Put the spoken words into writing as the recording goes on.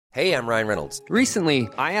Hey, I'm Ryan Reynolds. Recently,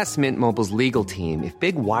 I asked Mint Mobile's legal team if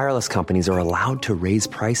big wireless companies are allowed to raise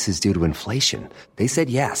prices due to inflation. They said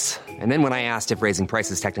yes. And then when I asked if raising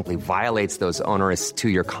prices technically violates those onerous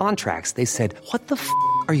two-year contracts, they said, "What the f***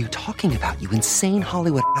 are you talking about, you insane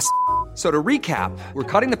Hollywood ass?" So to recap, we're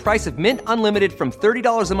cutting the price of Mint Unlimited from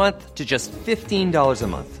 $30 a month to just $15 a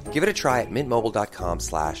month. Give it a try at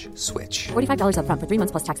mintmobile.com/switch. $45 up front for 3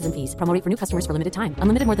 months plus taxes and fees. Promo rate for new customers for limited time.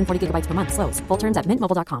 Unlimited more than 40 gigabytes per month. Slows full terms at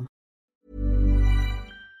mintmobile.com.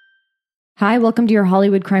 Hi, welcome to your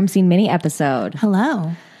Hollywood crime scene mini episode.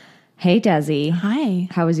 Hello. Hey, Desi. Hi.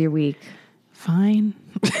 How was your week? Fine.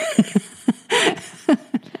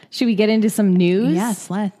 Should we get into some news? Yes,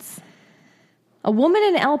 let's. A woman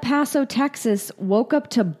in El Paso, Texas woke up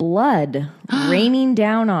to blood raining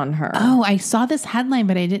down on her. Oh, I saw this headline,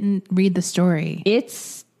 but I didn't read the story.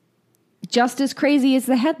 It's just as crazy as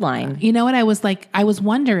the headline. You know what? I was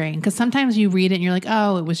wondering, because sometimes you read it and you're like,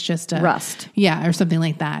 oh, it was just a rust. Yeah, or something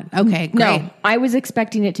like that. Okay, great. No, I was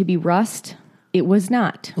expecting it to be rust. It was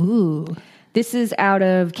not. Ooh. This is out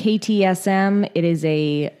of KTSM. It is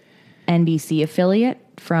a NBC affiliate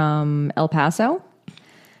from El Paso.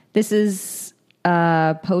 This is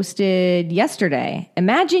posted yesterday.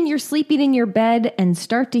 Imagine you're sleeping in your bed and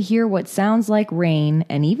start to hear what sounds like rain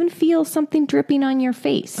and even feel something dripping on your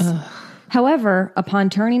face. Ugh. However, upon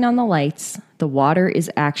turning on the lights, the water is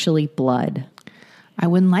actually blood. I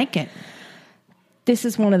wouldn't like it. This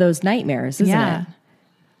is one of those nightmares, isn't it?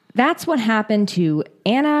 That's what happened to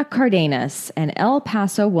Ana Cardenas, an El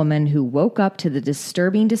Paso woman who woke up to the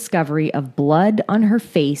disturbing discovery of blood on her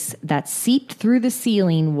face that seeped through the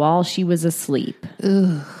ceiling while she was asleep.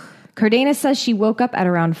 Ugh. Cardenas says she woke up at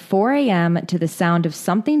around 4 a.m. to the sound of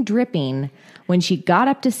something dripping. When she got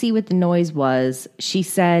up to see what the noise was, she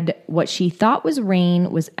said what she thought was rain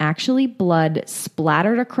was actually blood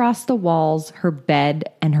splattered across the walls, her bed,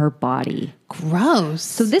 and her body. Gross.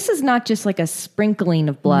 So this is not just like a sprinkling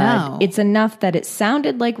of blood. No. It's enough that it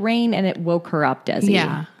sounded like rain and it woke her up, Desi.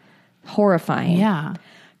 Yeah. Horrifying. Yeah.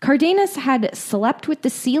 Cardenas had slept with the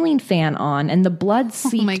ceiling fan on and the blood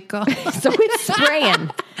seeped. Oh my God. So it's spraying.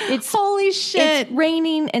 It's holy shit. It's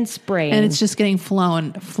raining and spraying. And it's just getting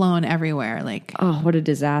flown everywhere. Like, oh, what a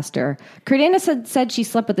disaster. Cardenas had said she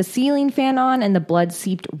slept with the ceiling fan on and the blood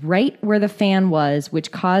seeped right where the fan was,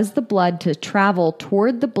 which caused the blood to travel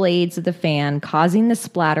toward the blades of the fan, causing the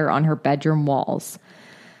splatter on her bedroom walls.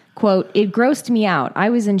 Quote, "It grossed me out. I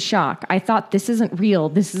was in shock. I thought, this isn't real.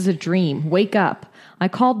 This is a dream. Wake up. I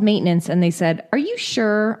called maintenance and they said, are you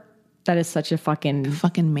sure?" That is such a fucking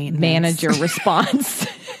maintenance manager response.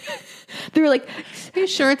 They were like, "Are you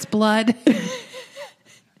sure it's blood?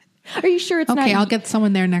 Are you sure it's not?" Okay, I'll get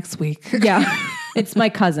someone there next week. Yeah, it's my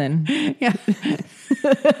cousin. Yeah.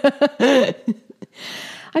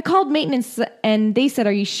 I called maintenance and they said,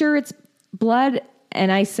 "Are you sure it's blood?"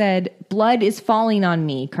 And I said, "Blood is falling on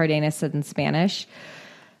me," Cardenas said in Spanish.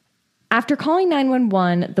 After calling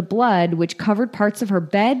 911, the blood, which covered parts of her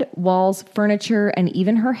bed, walls, furniture, and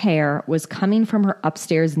even her hair, was coming from her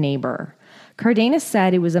upstairs neighbor. Cardenas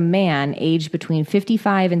said it was a man aged between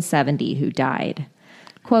 55 and 70 who died.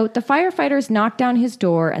 Quote, "The firefighters knocked down his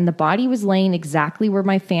door and the body was laying exactly where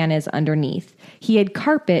my fan is underneath. He had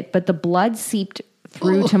carpet, but the blood seeped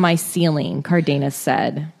through to my ceiling," Cardenas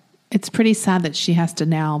said. It's pretty sad that she has to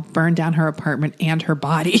now burn down her apartment and her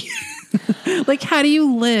body. Like, how do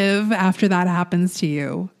you live after that happens to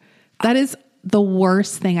you? That is the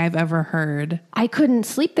worst thing I've ever heard. I couldn't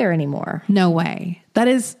sleep there anymore. No way. That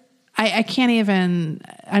is, I can't even,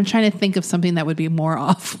 I'm trying to think of something that would be more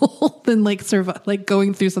awful than like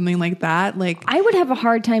going through something like that. Like, I would have a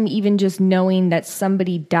hard time even just knowing that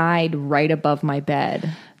somebody died right above my bed.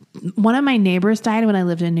 One of my neighbors died when I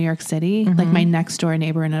lived in New York City, like my next door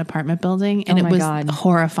neighbor in an apartment building. And it was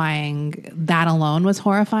horrifying. That alone was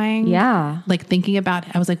horrifying. Yeah. Like thinking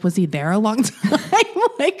about, I was like, was he there a long time?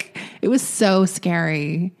 Like, it was so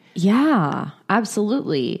scary. Yeah,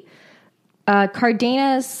 absolutely.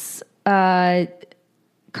 Cardenas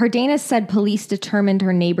said police determined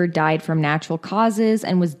her neighbor died from natural causes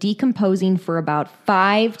and was decomposing for about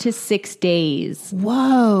 5 to 6 days.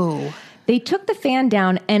 Whoa. They took the fan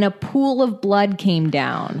down and a pool of blood came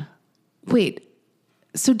down. Wait,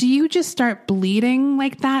 so do you just start bleeding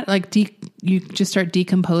like that? Like you just start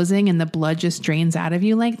decomposing and the blood just drains out of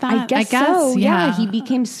you like that? I guess so. Yeah, he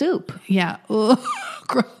became soup. Yeah. Ugh,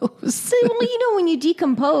 gross. So, well, you know, when you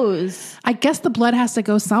decompose, I guess the blood has to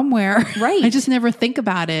go somewhere. Right. I just never think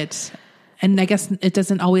about it. And I guess it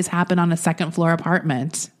doesn't always happen on a second floor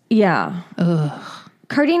apartment. Yeah. Ugh.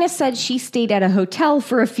 Cardenas said she stayed at a hotel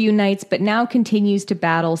for a few nights, but now continues to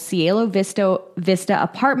battle Cielo Vista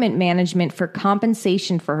apartment management for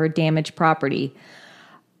compensation for her damaged property.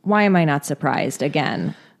 Why am I not surprised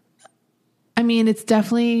again? I mean, it's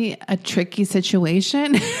definitely a tricky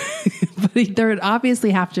situation, but they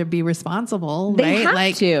obviously have to be responsible, They right?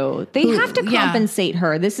 have to. They have to yeah. compensate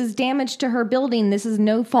her. This is damage to her building. This is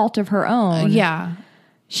no fault of her own. Yeah.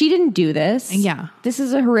 She didn't do this. Yeah. This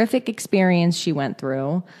is a horrific experience she went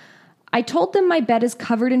through. I told them my bed is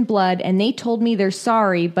covered in blood, and they told me they're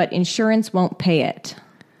sorry, but insurance won't pay it.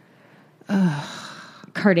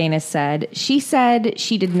 Cardenas said. She said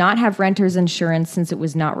she did not have renter's insurance since it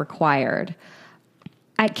was not required.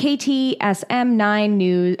 At KTSM 9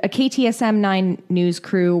 News, a KTSM 9 News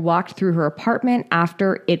crew walked through her apartment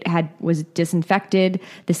after it was disinfected.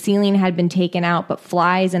 The ceiling had been taken out, but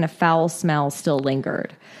flies and a foul smell still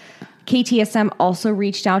lingered. KTSM also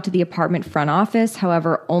reached out to the apartment front office,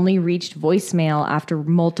 however, only reached voicemail after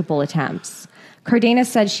multiple attempts. Cardenas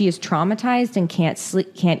said she is traumatized and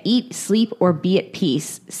can't eat, sleep, or be at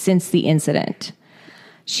peace since the incident.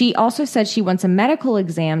 She also said she wants a medical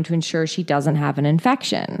exam to ensure she doesn't have an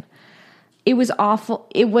infection. It was awful.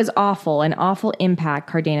 It was awful, an awful impact,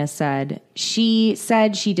 Cardenas said. She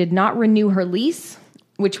said she did not renew her lease,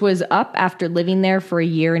 which was up after living there for a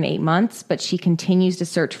year and 8 months, but she continues to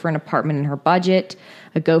search for an apartment in her budget.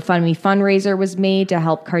 A GoFundMe fundraiser was made to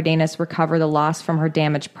help Cardenas recover the loss from her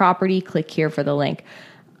damaged property. Click here for the link.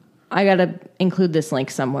 I got to include this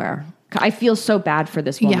link somewhere. I feel so bad for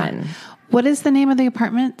this woman. Yeah. What is the name of the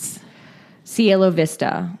apartments? Cielo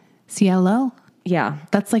Vista. Cielo? Yeah.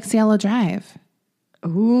 That's like Cielo Drive.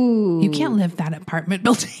 Ooh. You can't live that apartment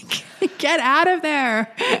building. Get out of there.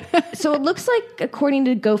 So it looks like, according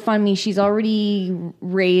to GoFundMe, she's already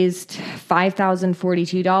raised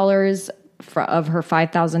 $5,042 of her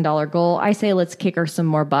 $5,000 goal. I say let's kick her some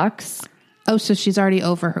more bucks. Oh, so she's already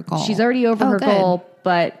over her goal. She's already over her good. goal,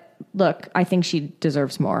 but look, I think she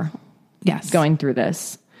deserves more Yes. going through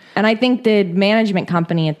this. And I think the management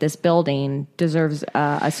company at this building deserves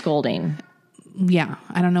a scolding. Yeah.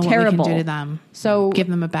 I don't know Terrible. what we can do to them. So give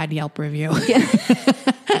them a bad Yelp review.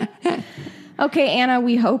 Okay, Anna,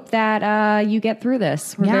 we hope that you get through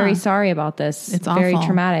this. We're Yeah. very sorry about this. It's very awful.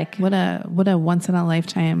 traumatic. What a once in a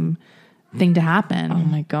lifetime thing to happen. Oh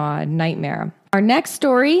my God, nightmare. Our next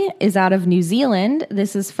story is out of New Zealand.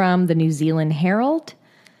 This is from the New Zealand Herald.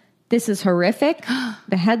 This is horrific.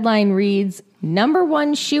 The headline reads,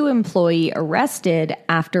 #1 shoe employee arrested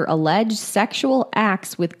after alleged sexual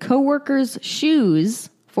acts with coworkers' shoes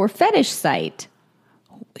for fetish site.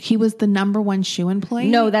 He was the #1 shoe employee?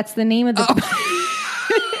 No, that's the name of the...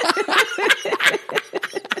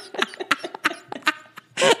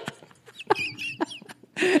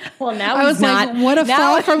 Well, now I was he's not. like, what a Now-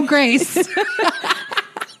 fall from grace.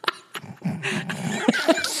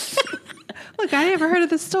 Look, I never heard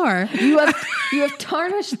of the store. You have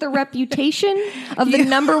tarnished the reputation of the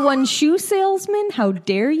 #1 shoe salesman. How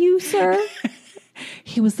dare you, sir?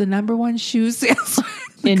 He was the #1 shoe salesman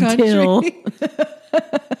in the Until- country.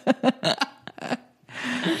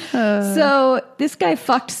 So this guy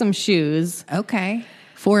fucked some shoes. Okay.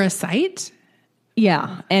 For a site?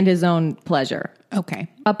 Yeah, and his own pleasure. Okay.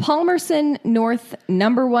 A Palmerston North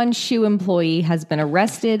 #1 shoe employee has been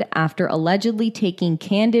arrested after allegedly taking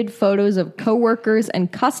candid photos of coworkers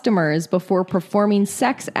and customers before performing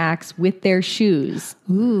sex acts with their shoes.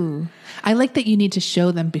 Ooh. I like that you need to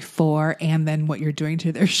show them before and then what you're doing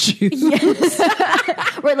to their shoes.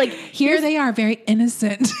 Right, like Here they are, very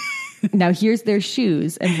innocent. now here's their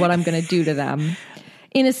shoes and what I'm going to do to them.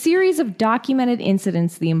 In a series of documented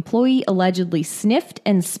incidents, the employee allegedly sniffed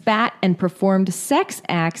and spat and performed sex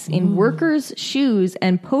acts in workers' shoes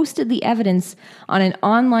and posted the evidence on an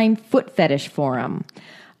online foot fetish forum.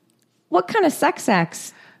 What kind of sex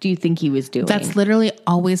acts do you think he was doing? That's literally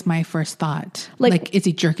always my first thought. Like is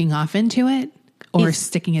he jerking off into it? Or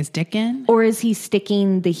sticking his dick in? Or is he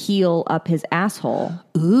sticking the heel up his asshole?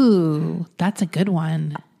 Ooh, that's a good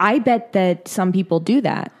one. I bet that some people do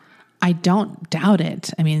that. I don't doubt it.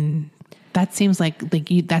 I mean, that seems like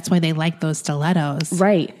that's why they like those stilettos.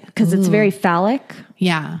 Right, because it's very phallic.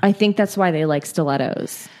 Yeah. I think that's why they like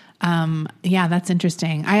stilettos. Yeah, that's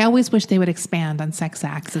interesting. I always wish they would expand on sex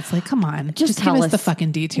acts. It's like, come on, just tell give us. us the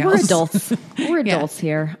fucking details. We're adults. We're adults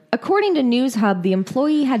here. According to News Hub, the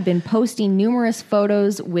employee had been posting numerous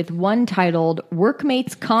photos with one titled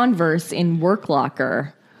 "Workmates Converse in Work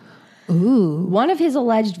Locker." Ooh. One of his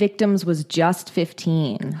alleged victims was just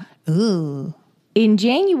 15. Ooh. In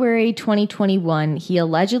January 2021, he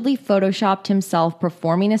allegedly photoshopped himself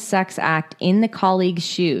performing a sex act in the colleague's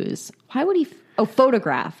shoes. Why would he? Oh,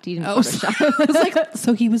 photographed. You didn't Photoshop. I was like,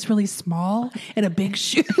 so he was really small and a big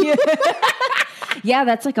shoe. Yeah,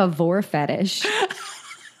 that's like a vor fetish.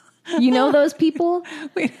 You know those people?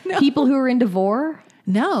 Wait, no. People who are into vor?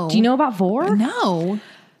 No. Do you know about vor? No.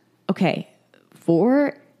 Okay.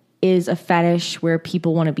 Vor is a fetish where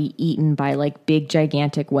people want to be eaten by like big,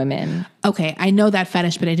 gigantic women. Okay, I know that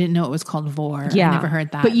fetish, but I didn't know it was called vor. Yeah. I never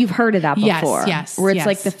heard that. But you've heard of that before. Yes. Where it's yes.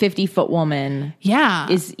 like the 50-foot woman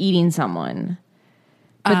is eating someone.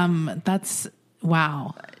 That's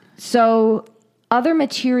wow. So other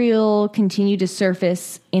material continued to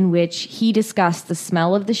surface in which he discussed the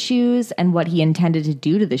smell of the shoes and what he intended to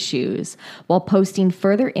do to the shoes, while posting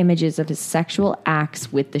further images of his sexual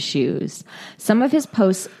acts with the shoes. Some of his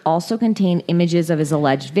posts also contain images of his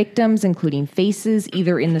alleged victims, including faces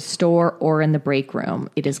either in the store or in the break room,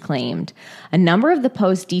 it is claimed. A number of the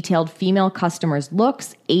posts detailed female customers'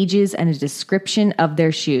 looks, ages, and a description of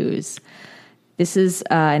their shoes. This is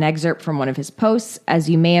an excerpt from one of his posts. As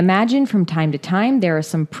you may imagine, from time to time, there are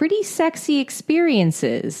some pretty sexy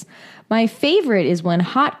experiences. My favorite is when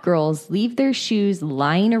hot girls leave their shoes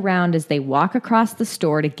lying around as they walk across the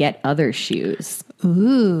store to get other shoes.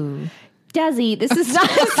 Ooh. Desi, this is not...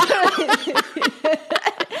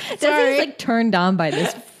 Desi's like turned on by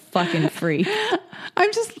this fucking freak.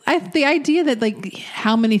 The idea that like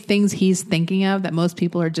how many things he's thinking of that most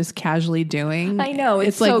people are just casually doing. I know,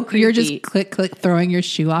 it's like so creepy. You're just click throwing your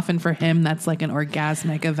shoe off, and for him that's like an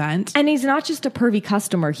orgasmic event. And he's not just a pervy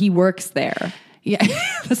customer, he works there. Yeah.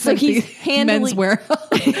 So like he's handling men's warehouse.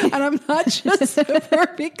 And I'm not just a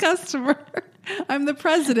pervy customer. I'm the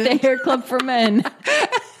president. The hair club for men.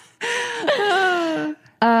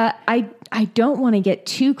 I don't want to get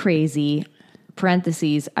too crazy.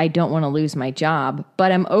 Parentheses, I don't want to lose my job,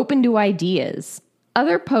 but I'm open to ideas.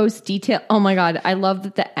 Other posts detail. Oh my God, I love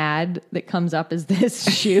that the ad that comes up is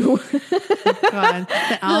this shoe. God,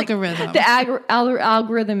 the algorithm.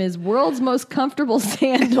 Algorithm is world's most comfortable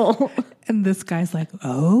sandal. And this guy's like,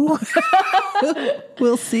 oh,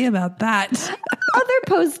 we'll see about that. Other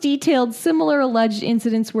posts detailed similar alleged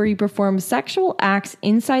incidents where he performed sexual acts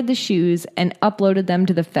inside the shoes and uploaded them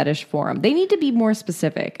to the fetish forum. They need to be more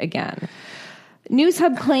specific again.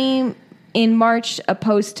 NewsHub claimed in March a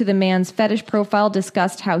post to the man's fetish profile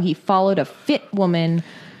discussed how he followed a fit woman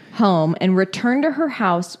home and returned to her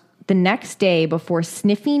house the next day before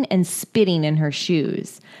sniffing and spitting in her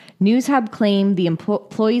shoes. NewsHub claimed the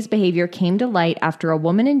employee's behavior came to light after a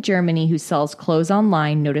woman in Germany who sells clothes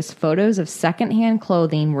online noticed photos of secondhand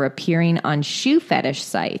clothing were appearing on shoe fetish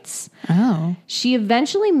sites. Oh. She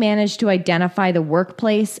eventually managed to identify the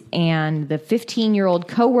workplace and the 15-year-old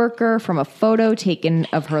coworker from a photo taken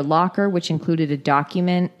of her locker, which included a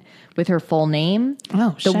document with her full name.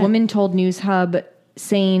 Oh, shit. The woman told NewsHub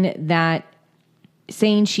saying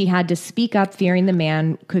she had to speak up, fearing the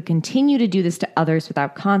man could continue to do this to others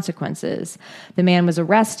without consequences. The man was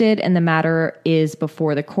arrested, and the matter is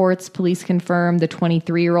before the courts. Police confirmed the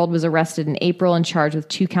 23-year-old was arrested in April and charged with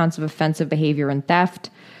 2 counts of offensive behavior and theft.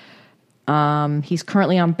 He's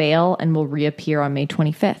currently on bail and will reappear on May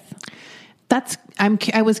 25th.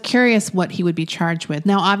 I was curious what he would be charged with.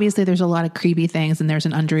 Now, obviously, there's a lot of creepy things, and there's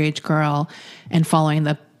an underage girl, and following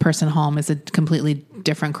the person home is a completely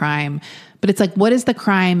different crime. But it's like, what is the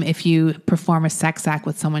crime if you perform a sex act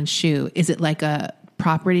with someone's shoe? Is it like a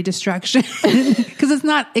property destruction? Because it's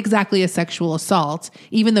not exactly a sexual assault,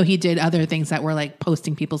 even though he did other things that were like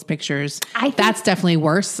posting people's pictures. That's definitely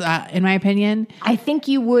worse, in my opinion. I think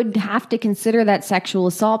you would have to consider that sexual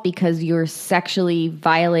assault because you're sexually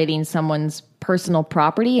violating someone's personal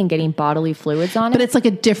property and getting bodily fluids on it. But it's like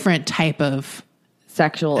a different type of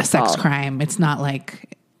sexual assault. Sex crime. It's not like...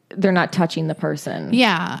 They're not touching the person.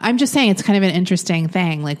 Yeah. I'm just saying it's kind of an interesting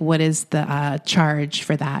thing. Like, what is the charge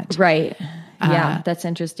for that? Right. Yeah, that's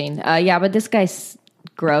interesting. Yeah, but this guy's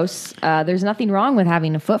gross. There's nothing wrong with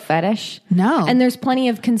having a foot fetish. No. And there's plenty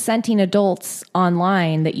of consenting adults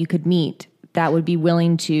online that you could meet that would be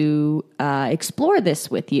willing to explore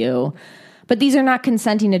this with you. But these are not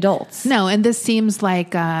consenting adults. No, and this seems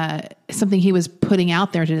like something he was putting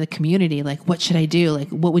out there to the community. Like, what should I do? Like,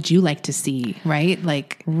 what would you like to see? Right?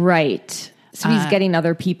 Like, right. So he's getting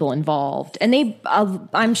other people involved. And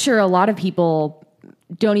I'm sure a lot of people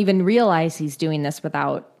don't even realize he's doing this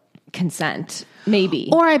without consent. Maybe.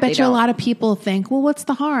 Or I bet you a lot of people think, well, what's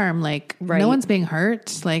the harm? Like, right. No one's being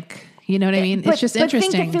hurt. Like, you know what I mean? It's just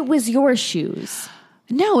interesting. But think if it was your shoes.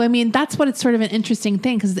 No, I mean, that's what it's sort of an interesting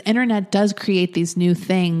thing because the internet does create these new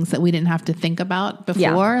things that we didn't have to think about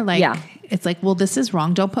before. It's like, well, this is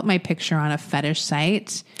wrong. Don't put my picture on a fetish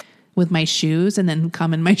site with my shoes and then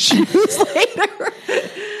come in my shoes later.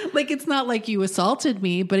 Like, it's not like you assaulted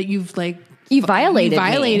me, but you've like You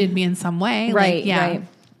violated me in some way. Right, Like, yeah. right.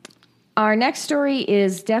 Our next story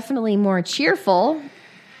is definitely more cheerful.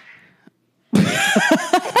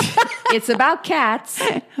 It's about cats.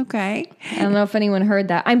 Okay. I don't know if anyone heard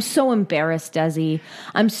that. I'm so embarrassed, Desi.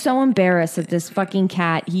 I'm so embarrassed that this fucking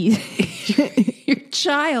cat, Your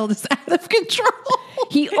child is out of control.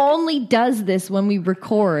 he only does this when we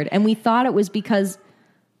record. And we thought it was because...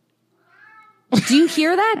 Do you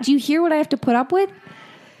hear that? Do you hear what I have to put up with?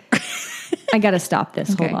 I got to stop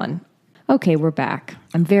this. Okay. Hold on. Okay, we're back.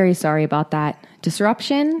 I'm very sorry about that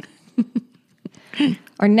disruption.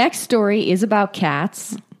 Our next story is about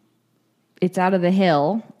cats. It's out of the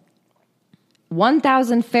Hill.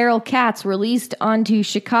 1,000 feral cats released onto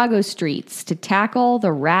Chicago streets to tackle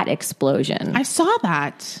the rat explosion. I saw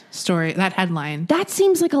that story, that headline. That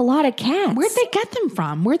seems like a lot of cats. Where'd they get them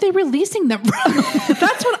from? Where'd they releasing them from?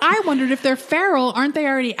 That's what I wondered. If they're feral, aren't they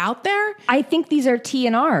already out there? I think these are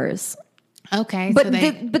TNRs. Okay, But so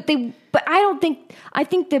they, but I don't think, I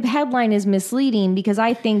think the headline is misleading because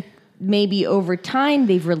I think maybe over time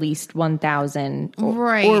they've released 1,000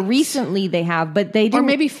 Right. or recently they have, but they didn't. or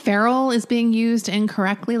maybe feral is being used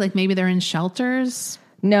incorrectly. Like maybe they're in shelters.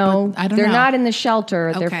 No, But I don't they're know. not in the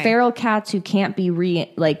shelter. They're Okay. feral cats who can't be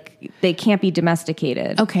they can't be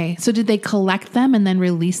domesticated. Okay, so did they collect them and then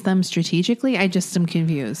release them strategically? I just am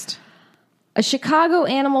confused. A Chicago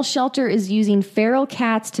animal shelter is using feral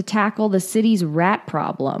cats to tackle the city's rat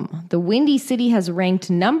problem. The Windy City has ranked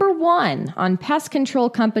number 1 on pest control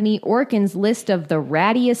company Orkin's list of the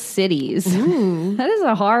rattiest cities. That is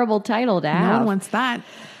a horrible title to No have. one wants that.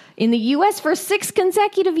 In the U.S. for 6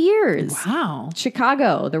 consecutive years. Wow.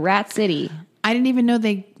 Chicago, the rat city. I didn't even know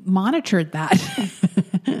they monitored that.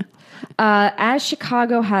 As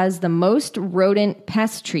Chicago has the most rodent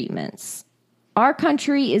pest treatments, our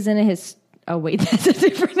country is in a oh wait, that's a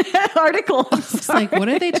different article. It's like, what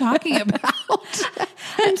are they talking about?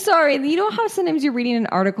 I'm sorry. You know how sometimes you're reading an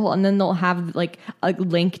article and then they'll have like a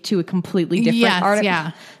link to a completely different Yes, article.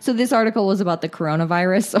 yeah. So this article was about the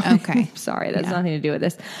coronavirus. So Okay. sorry, that's nothing to do with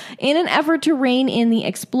this. In an effort to rein in the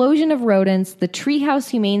explosion of rodents, the Treehouse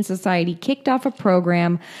Humane Society kicked off a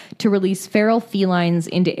program to release feral felines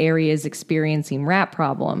into areas experiencing rat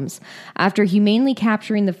problems. After humanely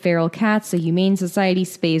capturing the feral cats, the Humane Society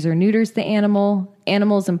spays or neuters the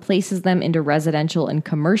animals and places them into residential and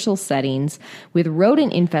commercial settings with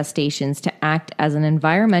rodent infestations to act as an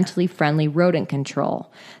environmentally friendly rodent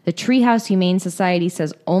control. The Treehouse Humane Society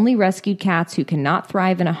says only rescued cats who cannot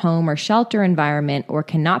thrive in a home or shelter environment or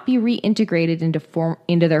cannot be reintegrated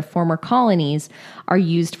into their former colonies are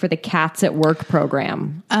used for the Cats at Work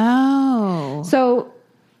program. Oh. So,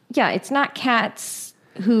 yeah, it's not cats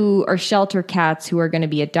who are shelter cats who are going to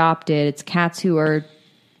be adopted. It's cats who are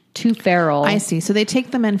too feral. I see. So they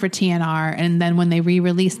take them in for TNR, and then when they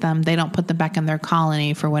re-release them, they don't put them back in their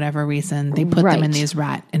colony for whatever reason. They put them in Right. these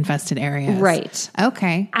rat-infested areas. Right.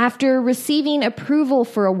 Okay. After receiving approval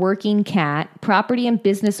for a working cat, property and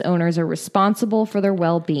business owners are responsible for their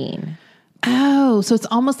well-being. Oh, so it's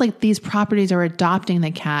almost like these properties are adopting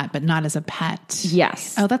the cat, but not as a pet.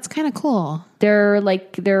 Yes. Oh, that's kind of cool.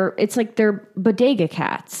 It's like they're bodega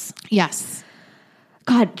cats. Yes.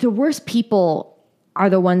 God, the worst people are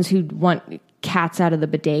the ones who want cats out of the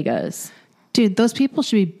bodegas. Dude, those people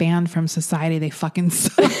should be banned from society. They fucking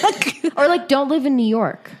suck. Or like don't live in New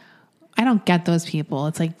York. I don't get those people.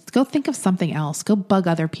 It's like, go think of something else. Go bug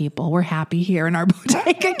other people. We're happy here in our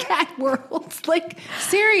bodega cat world. Like,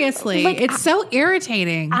 seriously, Like, it's so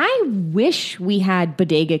irritating. I wish we had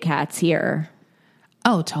bodega cats here.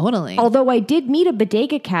 Oh, totally. Although I did meet a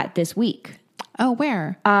bodega cat this week Oh,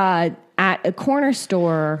 where? at a corner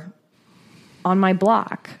store on my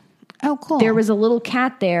block. Oh, cool. There was a little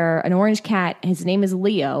cat there, an orange cat. His name is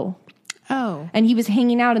Leo. Oh. And he was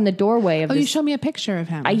hanging out in the doorway of Oh, you this. showed me a picture of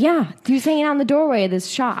him. Yeah, he was hanging out in the doorway of this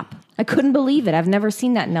shop. I couldn't believe it. I've never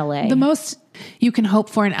seen that in LA. The most you can hope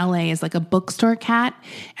for in LA is like a bookstore cat.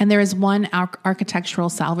 And there is one architectural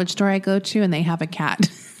salvage store I go to, and they have a cat.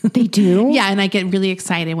 They do? Yeah, and I get really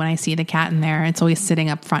excited when I see the cat in there. It's always sitting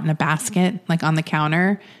up front in a basket, like on the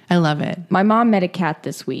counter. I love it. My mom met a cat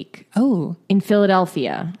this week Oh. in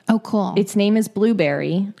Philadelphia. Oh, cool. Its name is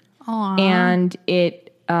Blueberry. Aw. And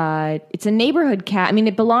it's a neighborhood cat. I mean,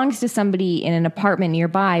 it belongs to somebody in an apartment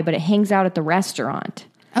nearby, but it hangs out at the restaurant.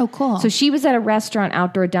 Oh, cool. So she was at a restaurant,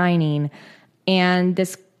 outdoor dining, and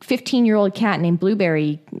this 15-year-old cat named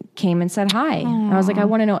Blueberry came and said hi. And I was like, I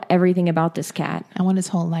want to know everything about this cat. I want his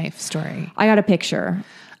whole life story. I got a picture,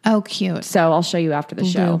 Oh, cute. so I'll show you after the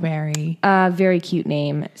show. Blueberry. Very cute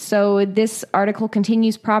name. So this article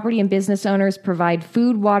continues, property and business owners provide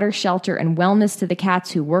food, water, shelter, and wellness to the cats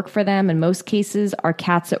who work for them. In most cases, our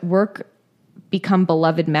cats at work become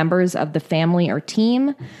beloved members of the family or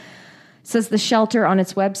team. Says the shelter on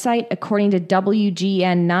its website, according to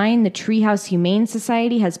WGN9, the Treehouse Humane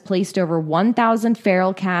Society has placed over 1,000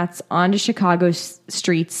 feral cats onto Chicago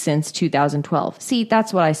streets since 2012. See,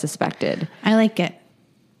 that's what I suspected. I like it.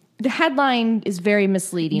 The headline is very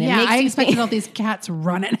misleading. Yeah, I expected think all these cats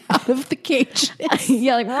running out of the cage.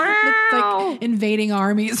 yeah, like, Like invading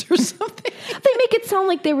armies or something. They make it sound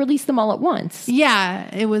like they released them all at once.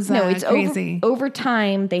 Yeah, it was No, it's crazy. Over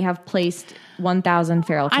time, they have placed 1,000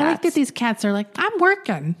 feral cats. I like that these cats are like, I'm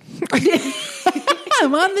working.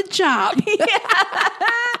 I'm on the job.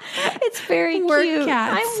 It's very Work cute.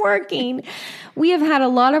 cats. I'm working. We have had a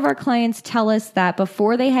lot of our clients tell us that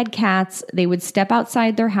before they had cats, they would step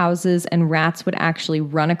outside their houses and rats would actually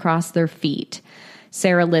run across their feet.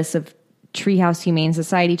 Sarah Liss of Treehouse Humane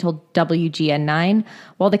Society told WGN9,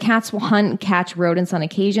 while the cats will hunt and catch rodents on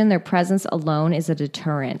occasion, their presence alone is a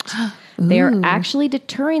deterrent. They are actually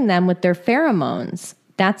deterring them with their pheromones.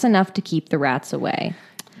 That's enough to keep the rats away.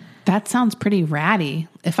 That sounds pretty ratty.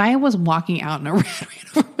 If I was walking out and a rat ran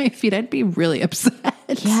over my feet, I'd be really upset.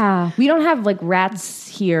 Yeah. We don't have like rats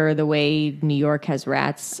here the way New York has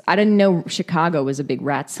rats. I didn't know Chicago was a big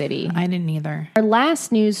rat city. I didn't either. Our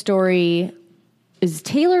last news story is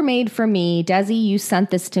tailor-made for me. Desi, you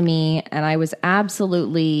sent this to me, and I was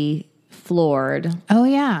absolutely floored. Oh,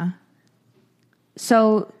 yeah.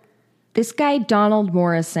 So this guy, Donald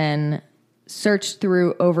Morrison, searched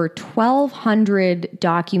through over 1,200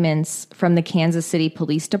 documents from the Kansas City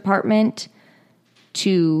Police Department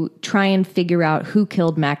to try and figure out who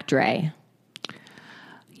killed Mac Dre.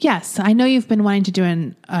 Yes, I know you've been wanting to do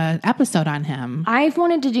an episode on him. I've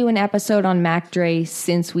wanted to do an episode on Mac Dre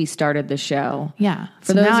since we started the show. Yeah.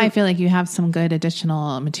 So now I feel like you have some good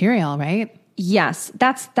additional material, right? Yes,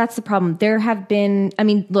 that's the problem. There have been, I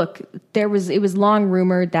mean, look, it was long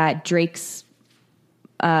rumored that Drake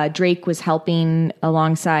was helping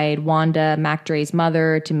alongside Wanda, Mac Dre's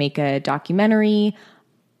mother, to make a documentary.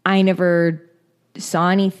 I never saw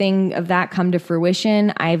anything of that come to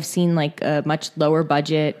fruition. I've seen like a much lower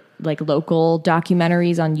budget, like local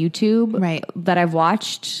documentaries on YouTube, right, that I've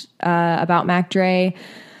watched about Mac Dre.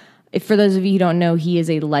 For those of you who don't know, he is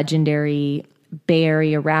a legendary Bay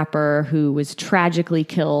Area rapper who was tragically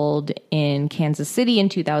killed in Kansas City in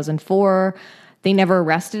 2004. They never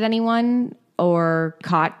arrested anyone or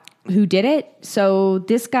caught who did it. So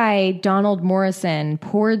this guy, Donald Morrison,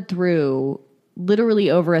 poured through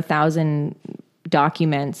literally over 1,000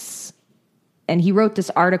 documents, and he wrote this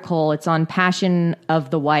article. It's on Passion of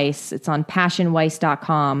the Weiss. It's on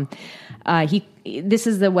passionweiss.com. This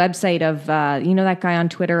is the website of, that guy on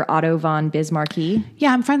Twitter, Otto von Bismarcky.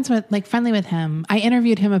 Yeah, I'm friendly with him. I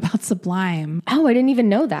interviewed him about Sublime. Oh, I didn't even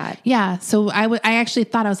know that. Yeah, so I actually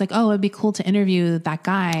thought, I was like, oh, it'd be cool to interview that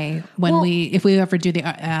guy if we ever do the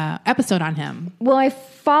episode on him. Well, I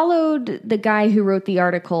followed the guy who wrote the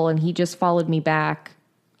article, and he just followed me back.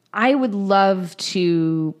 I would love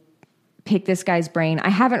to pick this guy's brain. I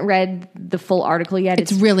haven't read the full article yet.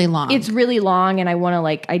 It's really long. It's really long, and I want to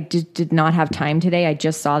I did not have time today. I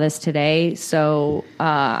just saw this today. So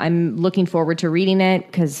I'm looking forward to reading it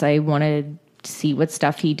because I want to see what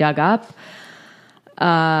stuff he dug up.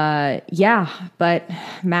 But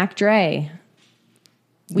Mac Dre,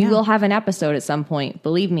 we will have an episode at some point.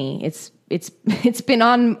 Believe me, it's been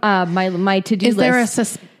on my to-do list.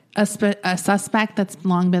 Is there a suspect that's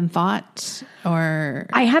long been thought, or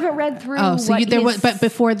I haven't read through. Oh, so but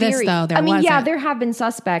before this though, there wasn't. Yeah, there have been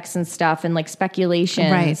suspects and stuff and like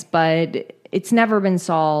speculations, right, but it's never been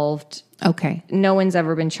solved. Okay, no one's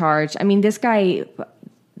ever been charged. I mean, this guy,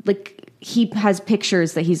 he has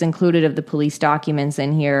pictures that he's included of the police documents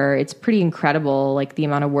in here. It's pretty incredible, like the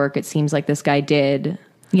amount of work it seems like this guy did.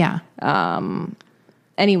 Yeah.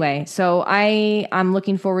 Anyway, so I'm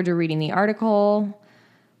looking forward to reading the article.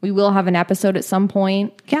 We will have an episode at some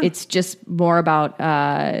point. Yeah. It's just more about,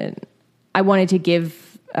 I wanted to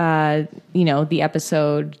give, the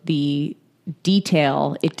episode the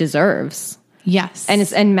detail it deserves. Yes.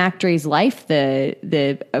 And Mac Dre's life,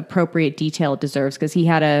 the appropriate detail it deserves, because he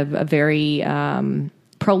had a very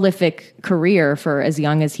prolific career for as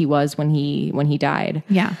young as he was when he died.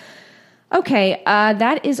 Yeah. Okay.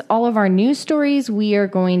 That is all of our news stories. We are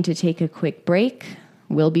going to take a quick break.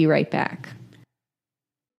 We'll be right back.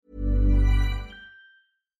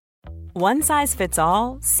 One size fits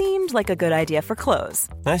all seemed like a good idea for clothes.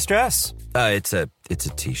 Nice dress. It's a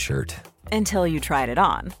t-shirt. Until you tried it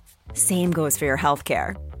on. Same goes for your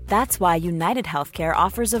healthcare. That's why United Healthcare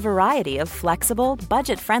offers a variety of flexible,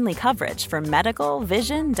 budget-friendly coverage for medical,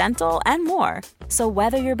 vision, dental, and more. So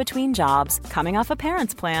whether you're between jobs, coming off a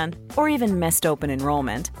parent's plan, or even missed open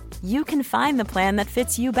enrollment, you can find the plan that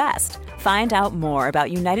fits you best. Find out more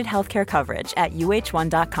about United Healthcare coverage at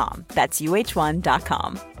uh1.com. That's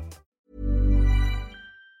uh1.com.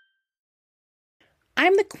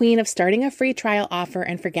 I'm the queen of starting a free trial offer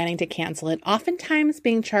and forgetting to cancel it, oftentimes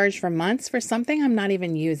being charged for months for something I'm not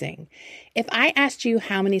even using. If I asked you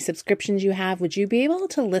how many subscriptions you have, would you be able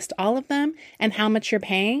to list all of them and how much you're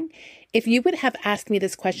paying? If you would have asked me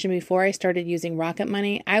this question before I started using Rocket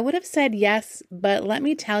Money, I would have said yes, but let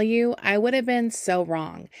me tell you, I would have been so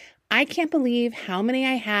wrong. I can't believe how many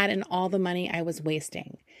I had and all the money I was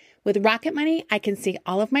wasting. With Rocket Money, I can see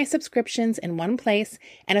all of my subscriptions in one place,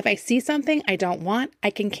 and if I see something I don't want,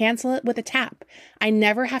 I can cancel it with a tap. I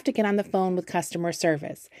never have to get on the phone with customer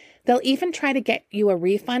service. They'll even try to get you a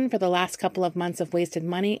refund for the last couple of months of wasted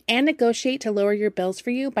money and negotiate to lower your bills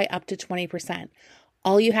for you by up to 20%.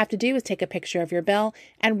 All you have to do is take a picture of your bill,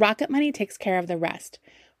 and Rocket Money takes care of the rest.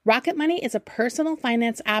 Rocket Money is a personal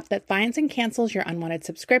finance app that finds and cancels your unwanted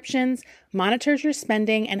subscriptions, monitors your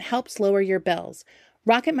spending, and helps lower your bills.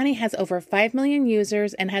 Rocket Money has over 5 million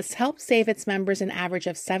users and has helped save its members an average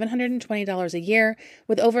of $720 a year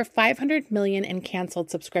with over 500 million in canceled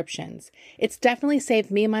subscriptions. It's definitely saved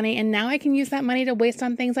me money, and now I can use that money to waste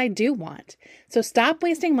on things I do want. So stop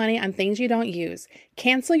wasting money on things you don't use.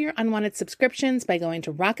 Cancel your unwanted subscriptions by going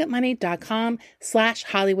to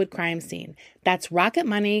rocketmoney.com/Hollywood crime scene. That's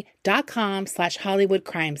rocketmoney.com/Hollywood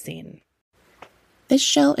crime scene. This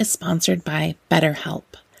show is sponsored by BetterHelp.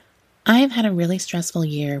 I've had a really stressful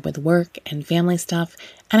year with work and family stuff,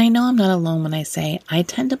 and I know I'm not alone when I say I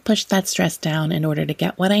tend to push that stress down in order to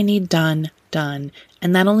get what I need done, and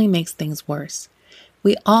that only makes things worse.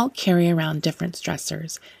 We all carry around different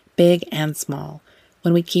stressors, big and small.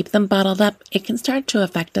 When we keep them bottled up, it can start to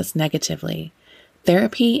affect us negatively.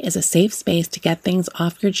 Therapy is a safe space to get things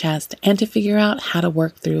off your chest and to figure out how to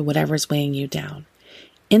work through whatever's weighing you down.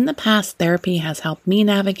 In the past, therapy has helped me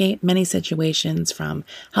navigate many situations, from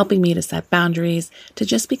helping me to set boundaries to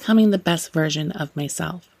just becoming the best version of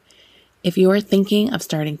myself. If you are thinking of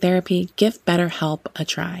starting therapy, give BetterHelp a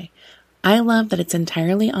try. I love that it's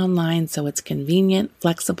entirely online, so it's convenient,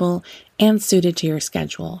 flexible, and suited to your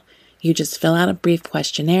schedule. You just fill out a brief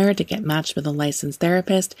questionnaire to get matched with a licensed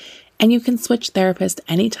therapist, and you can switch therapists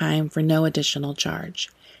anytime for no additional charge.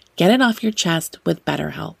 Get it off your chest with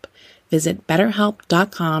BetterHelp. Visit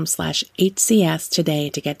betterhelp.com/HCS today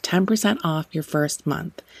to get 10% off your first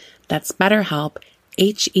month. That's BetterHelp,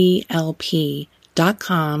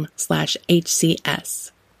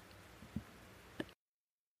 HELP.com/HCS.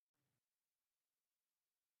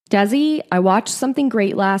 Desi, I watched something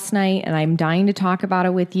great last night and I'm dying to talk about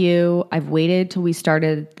it with you. I've waited till we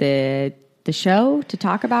started the show to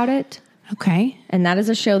talk about it. Okay. And that is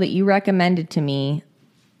a show that you recommended to me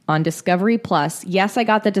on Discovery Plus. Yes, I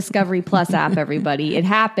got the Discovery Plus app, everybody. It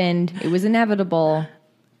happened. It was inevitable.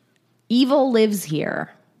 Evil Lives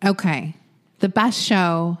Here. Okay. The best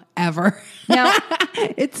show ever. Now,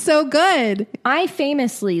 it's so good. I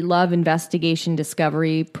famously love investigation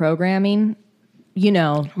discovery programming. You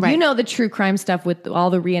know, Right. You know the true crime stuff with all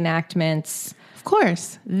the reenactments. Of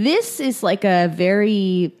course. This is like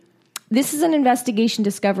this is an investigation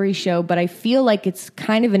discovery show, but I feel like it's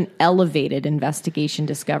kind of an elevated investigation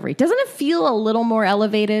discovery. Doesn't it feel a little more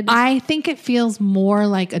elevated? I think it feels more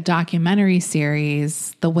like a documentary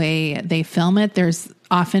series, the way they film it. There's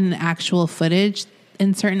often actual footage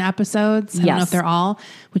in certain episodes. I don't know if they're all,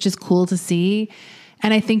 which is cool to see.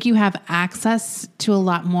 And I think you have access to a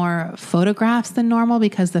lot more photographs than normal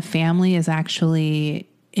because the family is actually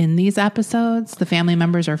in these episodes. The family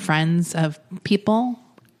members are friends of people.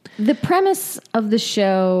 The premise of the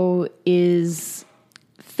show is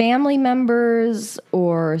family members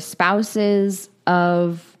or spouses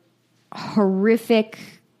of horrific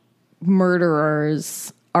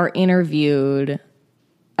murderers are interviewed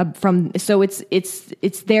so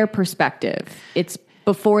it's their perspective. It's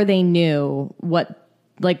before they knew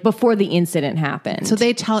before the incident happened. So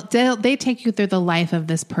they take you through the life of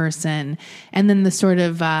this person, and then the sort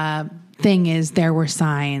of thing is there were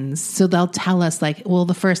signs. So they'll tell us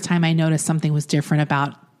the first time I noticed something was different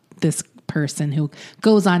about this person who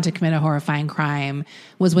goes on to commit a horrifying crime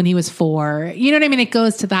was when he was 4. You know what I mean? It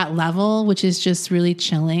goes to that level, which is just really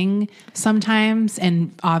chilling sometimes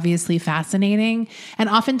and obviously fascinating. And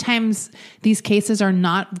oftentimes these cases are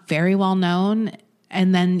not very well known.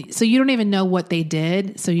 And then, so you don't even know what they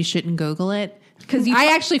did. So you shouldn't Google it. Because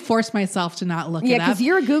I actually forced myself to not look it up. Yeah, because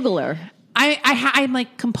you're a Googler. I'm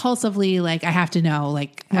like compulsively, like, I have to know,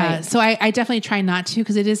 like, Right. so I definitely try not to,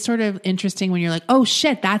 because it is sort of interesting when you're like, oh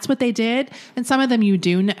shit, that's what they did. And some of them you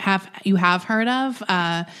have heard of.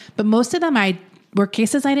 But most of them were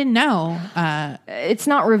cases I didn't know. It's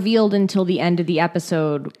not revealed until the end of the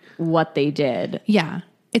episode what they did. Yeah.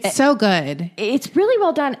 It's so good. It's really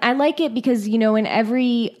well done. I like it because, you know, in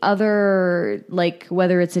every other, like,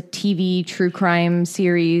 whether it's a TV true crime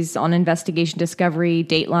series on Investigation Discovery,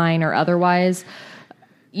 Dateline, or otherwise,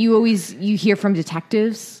 you hear from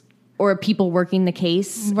detectives or people working the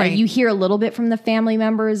case. Right. You hear a little bit from the family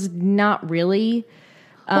members, not really.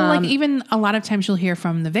 Well, like, even a lot of times you'll hear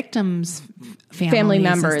from the victims' Family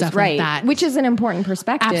members, and stuff right. like that. Which is an important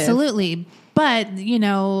perspective. Absolutely. But, you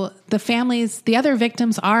know, the other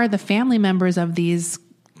victims are the family members of these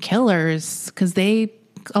killers, because a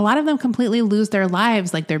lot of them completely lose their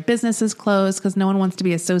lives. Like, their business is closed because no one wants to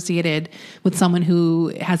be associated with someone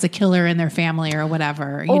who has a killer in their family or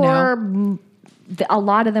whatever, you know? A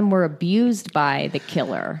lot of them were abused by the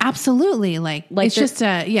killer. Absolutely. Like it's the- just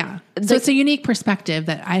so it's a unique perspective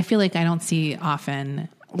that I feel like I don't see often.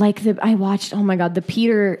 Like I watched, oh my God, the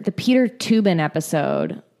Peter Tubin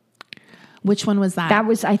episode. Which one was that? That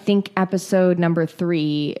was, I think, episode number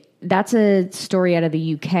 3. That's a story out of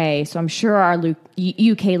the UK. So I'm sure our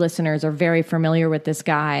UK listeners are very familiar with this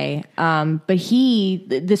guy. But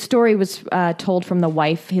the story was told from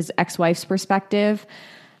his ex-wife's perspective.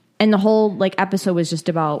 And the whole episode was just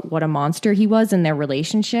about what a monster he was in their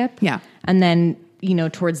relationship. Yeah. And then, you know,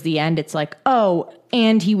 towards the end, it's like, oh,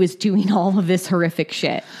 and he was doing all of this horrific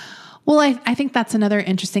shit. Well, I think that's another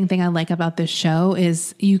interesting thing I like about this show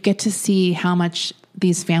is you get to see how much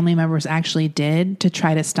these family members actually did to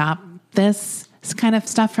try to stop this kind of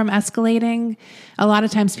stuff from escalating. A lot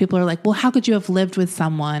of times people are like, well, how could you have lived with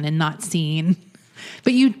someone and not seen?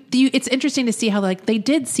 But it's interesting to see how they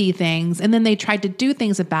did see things and then they tried to do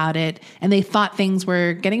things about it and they thought things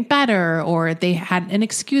were getting better or they had an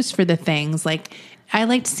excuse for the things. Like, I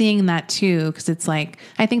liked seeing that too, because it's like,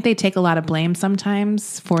 I think they take a lot of blame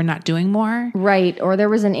sometimes for not doing more. Right. Or there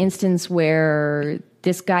was an instance where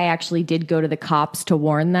this guy actually did go to the cops to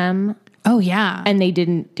warn them. Oh, yeah. And they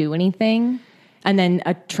didn't do anything. And then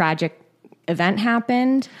a tragic event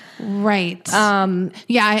happened. Right.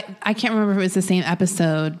 Yeah, I can't remember if it was the same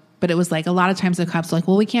episode, but it was like a lot of times the cops were like,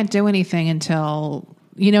 well, we can't do anything until,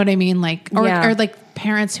 you know what I mean? Or like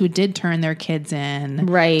parents who did turn their kids in.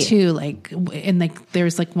 Right. Too,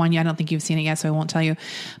 there's one, I don't think you've seen it yet, so I won't tell you.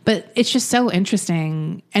 But it's just so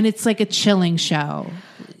interesting. And it's like a chilling show.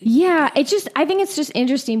 Yeah. I think it's just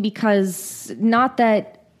interesting because not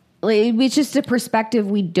that, it's just a perspective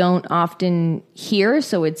we don't often hear.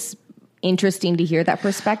 So it's interesting to hear that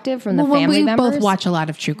perspective from the family members. We both watch a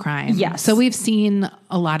lot of true crime. Yes. So we've seen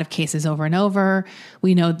a lot of cases over and over.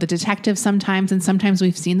 We know the detectives sometimes, and sometimes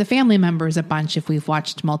we've seen the family members a bunch if we've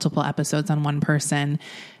watched multiple episodes on one person.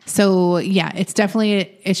 So yeah, it's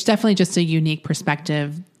definitely just a unique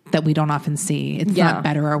perspective that we don't often see. It's not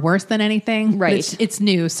better or worse than anything. Right. It's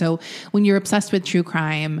new. So when you're obsessed with true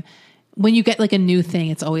crime, when you get a new thing,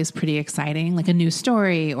 it's always pretty exciting, like a new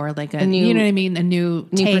story or a new, you know what I mean? A new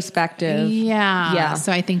perspective. Yeah. Yeah.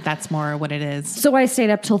 So I think that's more what it is. So I stayed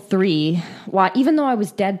up till 3. Even though I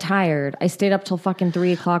was dead tired, I stayed up till fucking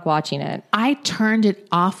 3 o'clock watching it. I turned it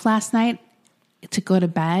off last night to go to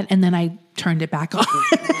bed and then I turned it back on.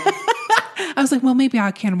 I was like, well, maybe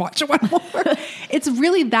I can watch it one more. It's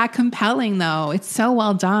really that compelling though. It's so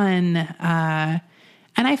well done. And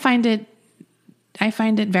I find it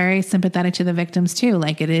very sympathetic to the victims too.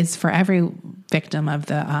 Like it is for every victim of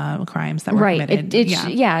the crimes that were committed.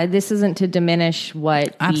 This isn't to diminish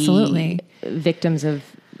what absolutely the victims of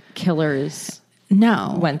killers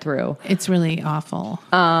went through. It's really awful.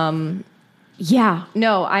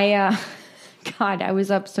 God, I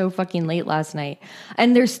was up so fucking late last night.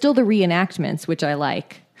 And there's still the reenactments, which I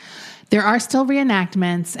like. There are still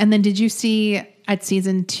reenactments. And then did you see at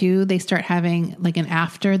season 2, they start having an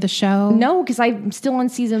after the show? No, because I'm still on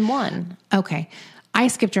season 1. Okay. I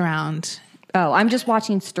skipped around. Oh, I'm just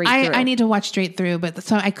watching straight through. I need to watch straight through, but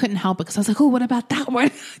so I couldn't help it because I was like, oh, what about that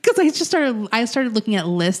one? Because I started looking at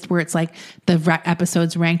lists where it's like the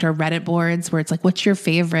episodes ranked or Reddit boards where it's like, what's your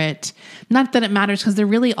favorite? Not that it matters because they're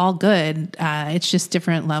really all good. It's just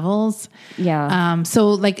different levels. Yeah.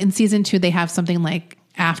 So in season 2, they have something like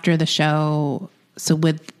after the show. So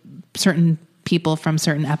with certain people from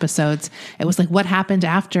certain episodes, it was like, what happened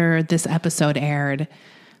after this episode aired?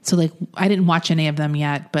 So like, I didn't watch any of them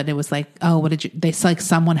yet, but it was like, oh, what did you, they said like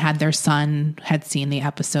someone had their son had seen the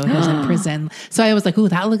episode, who was in prison. So I was like, ooh,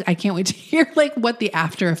 I can't wait to hear like what the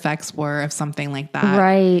after effects were of something like that.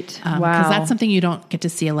 Right. Wow. Cause that's something you don't get to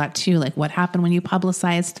see a lot too. Like what happened when you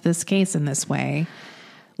publicized this case in this way?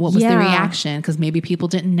 What was the reaction? Because maybe people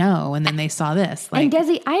didn't know, and then they saw this. Like, and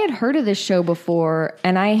Desi, I had heard of this show before,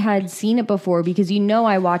 and I had seen it before because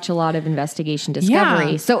I watch a lot of Investigation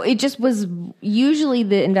Discovery. Yeah. So it just was usually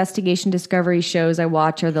the Investigation Discovery shows I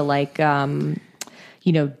watch are the like,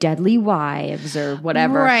 Deadly Wives or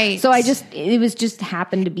whatever. Right. So it was just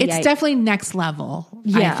happened to be. It's definitely next level.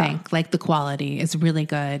 Yeah. I think like the quality is really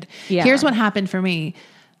good. Yeah. Here's what happened for me.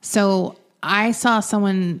 So I saw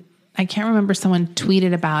someone. I can't remember, someone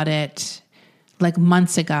tweeted about it like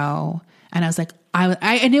months ago. And I was like,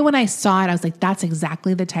 I knew when I saw it, I was like, that's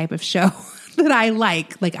exactly the type of show that I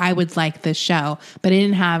like. Like I would like this show, but I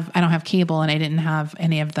don't have cable and I didn't have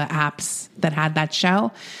any of the apps that had that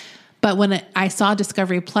show. But when I saw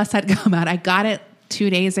Discovery Plus had come out, I got it 2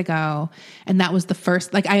 days ago. And that was the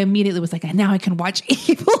first, like I immediately was like, now I can watch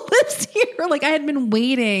Evil Lives Here. Like I had been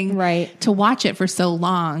waiting to watch it for so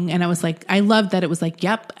long. And I was like, I loved that it was like,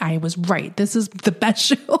 yep, I was right. This is the best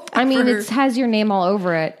show ever. I mean, it has your name all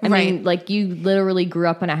over it. I mean, like you literally grew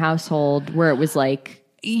up in a household where it was like,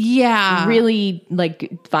 really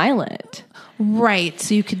like violent. Right.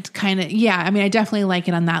 So you could kind of, I mean, I definitely like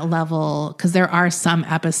it on that level because there are some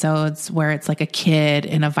episodes where it's like a kid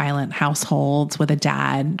in a violent household with a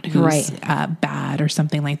dad who's bad or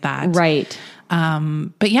something like that. Right.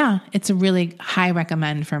 But yeah, it's a really high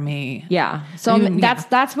recommend for me. Yeah. So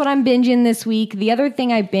that's what I'm binging this week. The other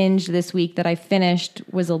thing I binged this week that I finished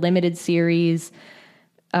was a limited series.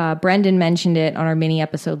 Brendan mentioned it on our mini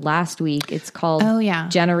episode last week. It's called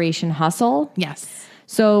Generation Hustle. Yes.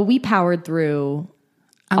 So we powered through.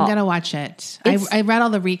 I'm going to watch it. I read all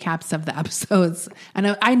the recaps of the episodes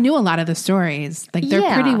and I knew a lot of the stories. Like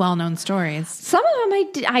they're pretty well-known stories. Some of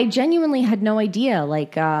them I genuinely had no idea.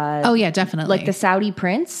 Like, definitely. Like the Saudi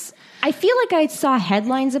prince. I feel like I saw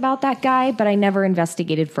headlines about that guy, but I never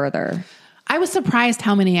investigated further. I was surprised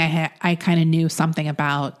how many I kind of knew something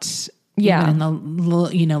about. Yeah. Even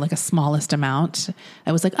in the, like a smallest amount.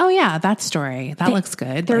 I was like, oh yeah, that story. That looks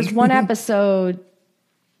good. There's one episode.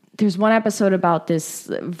 There's one episode about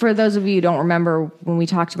this. For those of you who don't remember when we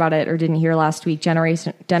talked about it or didn't hear last week,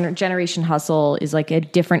 Generation Hustle is like a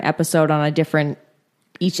different episode on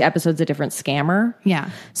each episode's a different scammer.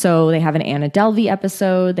 Yeah. So they have an Anna Delvey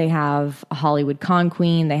episode. They have a Hollywood con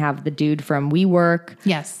queen. They have the dude from WeWork.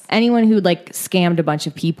 Yes. Anyone who like scammed a bunch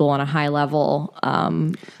of people on a high level.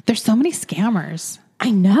 There's so many scammers. I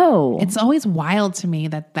know. It's always wild to me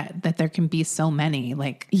that there can be so many.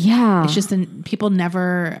 Like, it's just people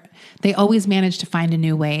they always manage to find a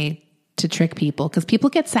new way to trick people because people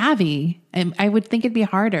get savvy. And I would think it'd be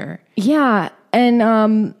harder. Yeah.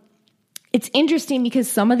 And it's interesting because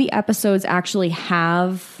some of the episodes actually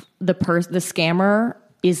have the scammer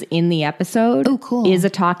is in the episode. Oh, cool. Is a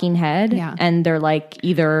talking head. Yeah. And they're like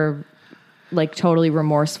either like totally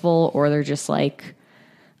remorseful or they're just like,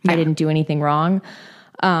 I didn't do anything wrong.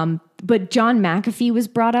 But John McAfee was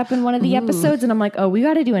brought up in one of the episodes and I'm like, oh, we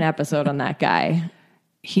got to do an episode on that guy.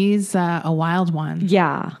 He's a wild one.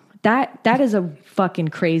 Yeah. That is a fucking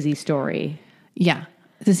crazy story. Yeah.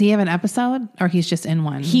 Does he have an episode or he's just in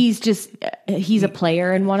one? He's a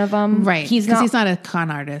player in one of them. Right. He's not a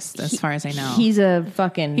con artist as far as I know. He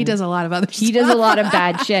does a lot of other stuff. He does a lot of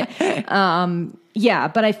bad shit. Yeah.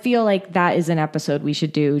 But I feel like that is an episode we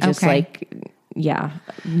should do. Just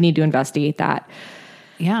need to investigate that.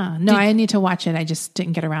 Yeah. No, I need to watch it. I just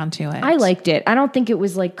didn't get around to it. I liked it. I don't think it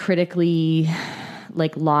was like critically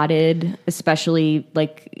like lauded, especially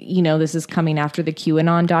like, this is coming after the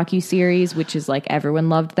QAnon docuseries, which is like everyone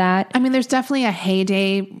loved that. I mean, there's definitely a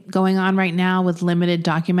heyday going on right now with limited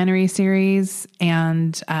documentary series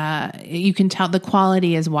and you can tell the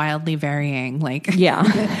quality is wildly varying. Like, yeah.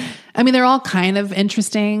 I mean, they're all kind of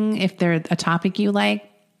interesting if they're a topic you like,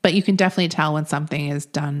 but you can definitely tell when something is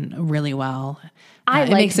done really well. It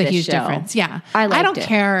makes a huge difference. Yeah. I don't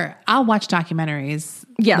care. I'll watch documentaries.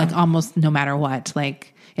 Yeah. Like almost no matter what.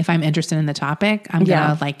 Like if I'm interested in the topic, I'm going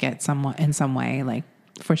to like it in some way, like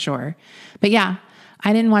for sure. But yeah,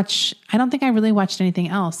 I don't think I really watched anything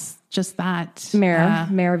else. Just that. Mare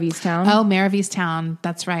of Easttown. Oh, Mare of Easttown.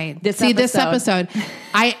 That's right. This episode,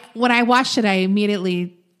 when I watched it, I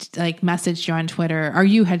immediately like messaged you on Twitter, or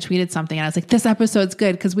you had tweeted something, and I was like, this episode's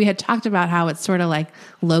good, because we had talked about how it's sort of like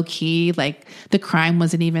low key, like the crime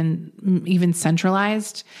wasn't even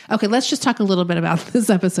centralized. Okay, let's just talk a little bit about this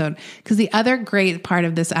episode, because the other great part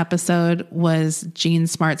of this episode was Jean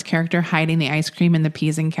Smart's character hiding the ice cream in the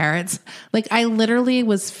peas and carrots. Like, I literally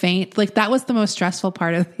was faint. Like, that was the most stressful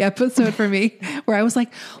part of the episode for me, where I was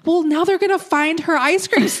like, well, now they're gonna find her ice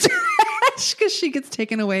cream stash because she gets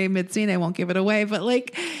taken away mid-scene. I won't give it away, but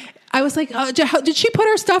like, I was like, oh, did she put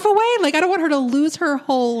her stuff away? Like, I don't want her to lose her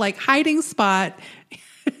whole like hiding spot.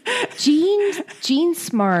 Jean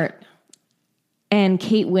Smart and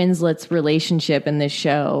Kate Winslet's relationship in this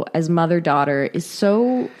show as mother-daughter is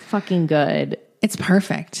so fucking good. It's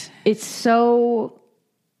perfect. It's so...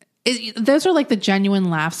 those are like the genuine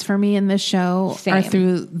laughs for me in this show. Same. Are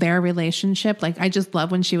through their relationship. Like, I just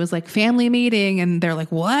love when she was like, family meeting, and they're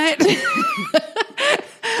like, what?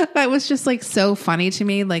 That was just like so funny to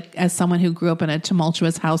me. Like, as someone who grew up in a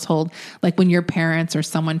tumultuous household, like when your parents or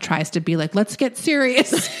someone tries to be like, let's get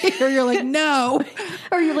serious here, you're like, no.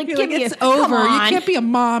 Or you're like, it's over. You can't be a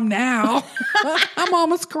mom now. I'm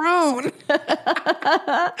almost grown.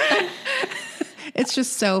 It's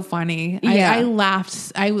just so funny. Yeah. I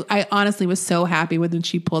laughed. I honestly was so happy when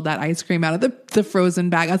she pulled that ice cream out of the frozen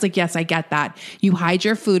bag. I was like, yes, I get that. You hide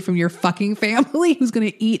your food from your fucking family who's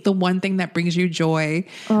going to eat the one thing that brings you joy.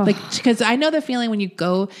 Ugh. Like, because I know the feeling when you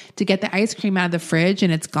go to get the ice cream out of the fridge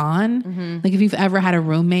and it's gone. Mm-hmm. Like, if you've ever had a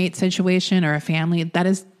roommate situation or a family, that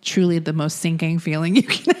is truly the most sinking feeling you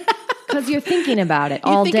can have. Because you're thinking about it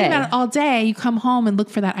all day. You're thinking about it all day. You come home and look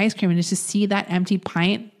for that ice cream and just see that empty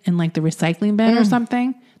pint in like the recycling bin or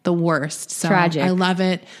something. The worst. So tragic. I love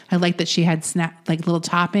it. I like that she had like little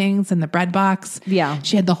toppings in the bread box. Yeah.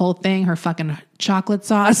 She had the whole thing, her fucking chocolate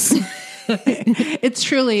sauce.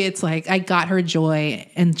 It's like I got her joy,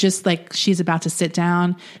 and just like she's about to sit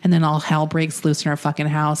down and then all hell breaks loose in her fucking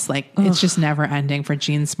house. Like, it's just never ending for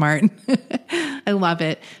Jean Smart. I love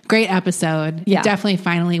it. Great episode. Yeah. It definitely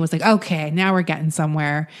finally was like, okay, now we're getting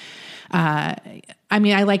somewhere. I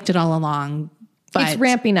mean, I liked it all along, but it's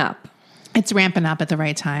ramping up. It's ramping up at the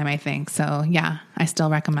right time, I think. So yeah, I still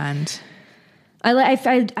recommend.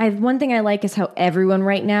 One thing I like is how everyone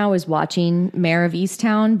right now is watching Mare of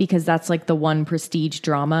Easttown, because that's like the one prestige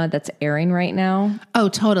drama that's airing right now. Oh,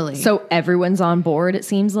 totally. So everyone's on board, it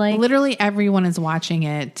seems like. Literally everyone is watching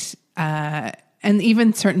it. And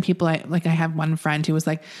even certain people, I have one friend who was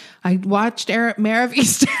like, I watched Mare of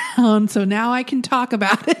Easttown, so now I can talk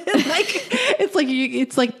about it.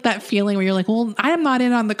 It's like that feeling where you're like, well, I am not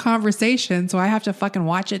in on the conversation, so I have to fucking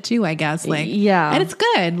watch it too, I guess. Like, yeah. And it's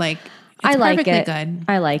good. Like, it's perfectly good.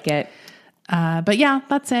 I like it. But yeah,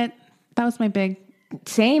 that's it. That was my big.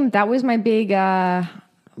 Same. That was my big,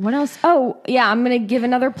 what else? Oh, yeah. I'm going to give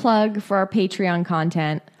another plug for our Patreon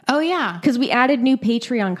content. Oh, yeah. Because we added new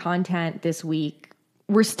Patreon content this week.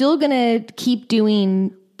 We're still going to keep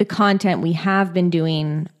doing the content we have been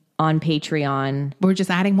doing on Patreon. We're just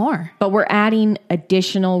adding more. But we're adding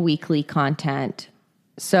additional weekly content.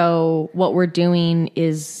 So what we're doing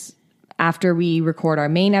is, after we record our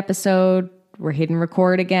main episode, we're hitting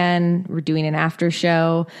record again. We're doing an after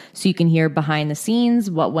show so you can hear behind the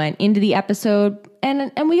scenes, what went into the episode.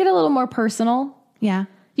 And we get a little more personal. Yeah.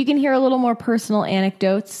 You can hear a little more personal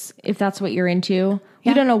anecdotes if that's what you're into.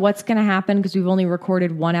 Yeah. We don't know what's going to happen because we've only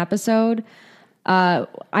recorded one episode. I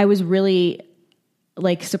was really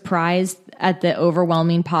surprised at the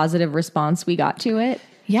overwhelming positive response we got to it.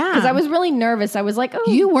 Yeah. Because I was really nervous. I was like, oh.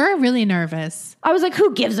 You were really nervous. I was like,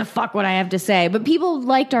 who gives a fuck what I have to say? But people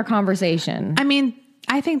liked our conversation. I mean,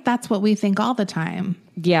 I think that's what we think all the time.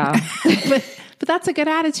 Yeah. But that's a good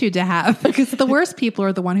attitude to have, because the worst people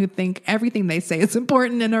are the one who think everything they say is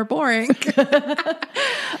important and are boring.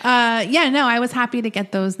 I was happy to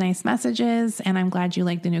get those nice messages, and I'm glad you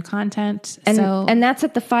like the new content. And that's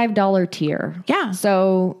at the $5 tier. Yeah.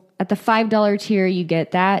 So at the $5 tier, you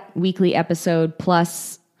get that weekly episode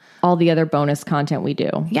plus all the other bonus content we do.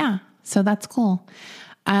 Yeah. So that's cool.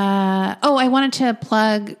 I wanted to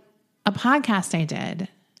plug a podcast I did.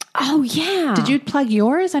 Oh, yeah. Did you plug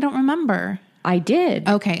yours? I don't remember. I did.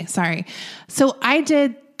 Okay, sorry. So I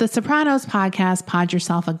did the Sopranos podcast, Pod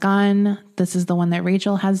Yourself a Gun. This is the one that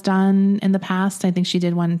Rachel has done in the past. I think she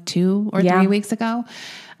did one 2 or 3 weeks ago.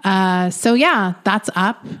 That's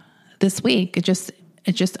up this week. It just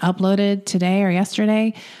uploaded today or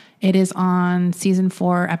yesterday. It is on season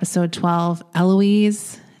 4, episode 12,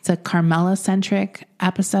 Eloise. It's a Carmela-centric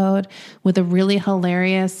episode with a really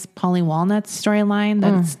hilarious Polly Walnuts storyline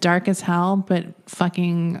that's dark as hell, but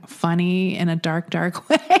fucking funny in a dark, dark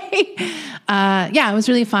way. It was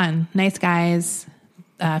really fun. Nice guys.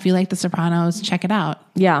 If you like The Sopranos, check it out.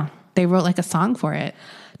 Yeah. They wrote like a song for it.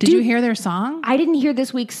 Did you hear their song? I didn't hear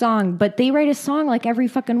this week's song, but they write a song like every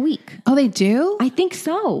fucking week. Oh, they do? I think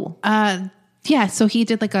so. Yeah, so he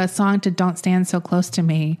did like a song to Don't Stand So Close to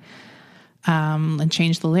Me and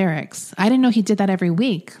changed the lyrics. I didn't know he did that every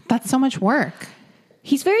week. That's so much work.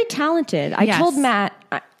 He's very talented. I told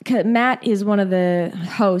Matt is one of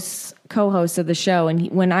the co-hosts of the show, and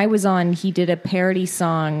when I was on, he did a parody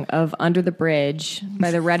song of Under the Bridge by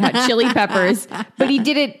the Red Hot Chili Peppers, but he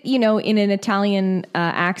did it, in an Italian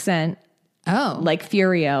accent. Oh. Like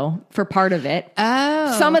Furio for part of it.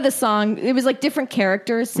 Oh. Some of the song, it was like different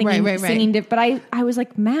characters singing, Right. but I was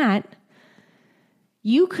like, Matt,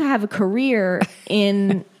 you could have a career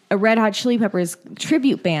in a Red Hot Chili Peppers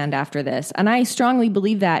tribute band after this. And I strongly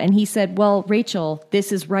believe that. And he said, well, Rachel,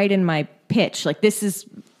 this is right in my pitch. Like, this is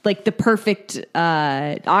like the perfect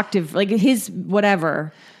octave, like his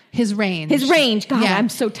whatever. His range. God, Yeah. I'm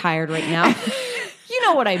so tired right now. You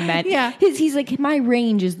know what I meant. Yeah. He's like, my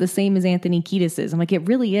range is the same as Anthony Kiedis's. I'm like, it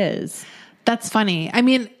really is. That's funny. I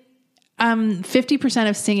mean, 50%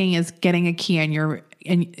 of singing is getting a key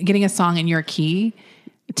and getting a song in your key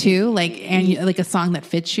too, like a song that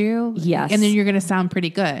fits you. Yes. And then you're going to sound pretty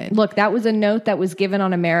good. Look, that was a note that was given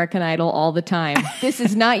on American Idol all the time. This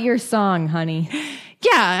is not your song, honey.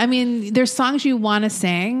 Yeah. I mean, there's songs you want to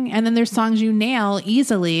sing and then there's songs you nail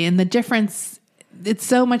easily. And the difference, it's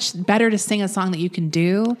so much better to sing a song that you can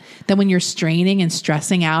do than when you're straining and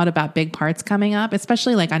stressing out about big parts coming up,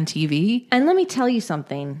 especially like on TV. And let me tell you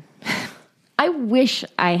something. I wish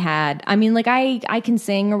I had. I mean, like I can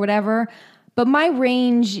sing or whatever, but my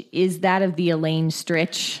range is that of the Elaine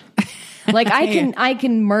Stritch. Like I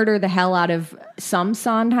can murder the hell out of some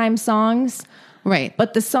Sondheim songs. Right.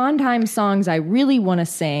 But the Sondheim songs I really want to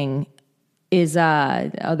sing is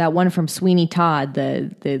that one from Sweeney Todd,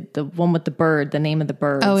 the one with the bird, the name of the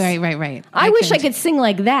birds. Oh, right. I wish I could sing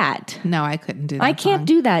like that. No, I couldn't do that. I can't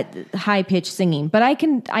do that high pitched singing, but I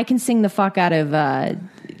can sing the fuck out of a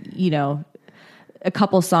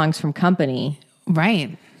couple songs from Company.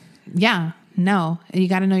 Right. Yeah. No, you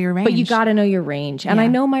got to know your range. But you got to know your range, and Yeah. I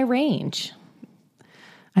know my range.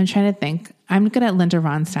 I'm trying to think. I'm good at Linda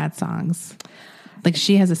Ronstadt songs. Like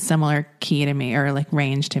she has a similar key to me or like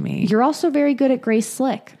range to me. You're also very good at Grace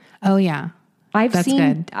Slick. Oh yeah. That's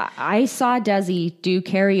good. I saw Desi do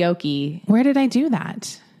karaoke Where did I do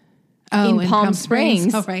that? Oh, in Palm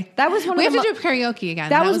Springs. Oh, right. That was one we of have the to do karaoke again.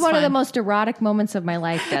 That was one of the fun. most erotic moments of my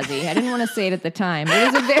life, Desi. I didn't want to say it at the time.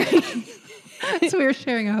 It was a very So we were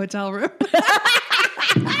sharing a hotel room.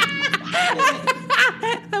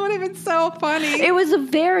 That would have been so funny. It was a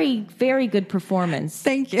very, very good performance.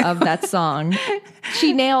 Thank you. Of that song.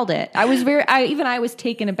 She nailed it. I was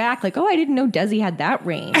taken aback, like, oh, I didn't know Desi had that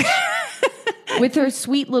range. With her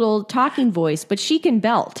sweet little talking voice, but she can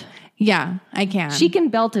belt. Yeah, I can. She can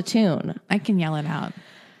belt a tune. I can yell it out.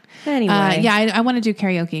 Anyway. I want to do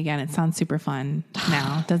karaoke again. It sounds super fun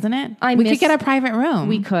now, doesn't it? We miss- could get a private room.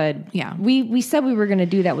 We could. Yeah. We said we were going to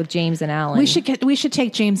do that with James and Alan. We should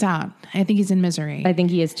take James out. I think he's in misery. I think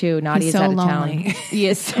he is too. Nadia's He's so out of lonely. town. He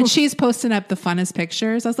is. So And she's posting up the funnest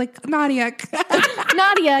pictures. I was like, Nadia,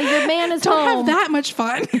 Nadia, your man is don't home. have that much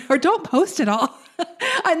fun, or don't post it all.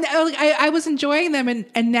 I was enjoying them,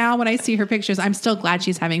 and now when I see her pictures, I'm still glad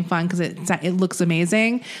she's having fun because it looks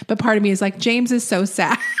amazing. But part of me is like, James is so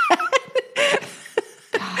sad.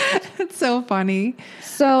 It's so funny.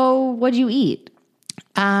 So, what'd you eat?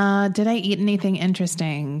 Did I eat anything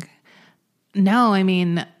interesting? No, I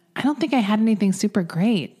mean, I don't think I had anything super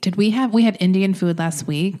great. We had Indian food last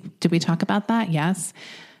week. Did we talk about that? Yes.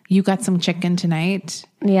 You got some chicken tonight.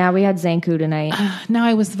 Yeah, we had Zanku tonight. No,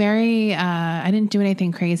 I was I didn't do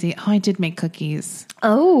anything crazy. Oh, I did make cookies.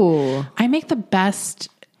 Oh. I make the best,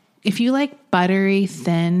 if you like buttery,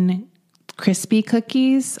 thin, crispy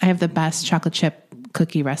cookies, I have the best chocolate chip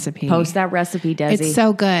cookie recipe. Post that recipe, Desi. It's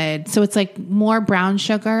so good. So it's like more brown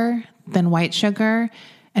sugar than white sugar,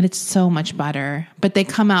 and it's so much butter. But they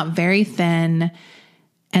come out very thin,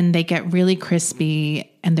 and they get really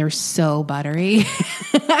crispy, and they're so buttery.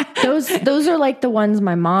 Those are like the ones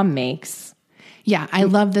my mom makes. Yeah, I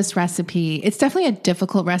love this recipe. It's definitely a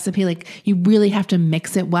difficult recipe. Like you really have to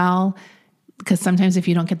mix it well because sometimes if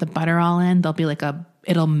you don't get the butter all in, there'll be like a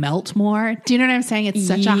it'll melt more. Do you know what I'm saying? It's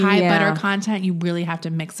such a high Yeah. butter content. You really have to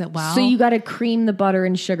mix it well. So you got to cream the butter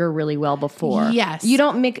and sugar really well before. Yes. You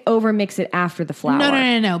don't over mix it after the flour.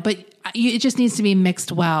 No. But it just needs to be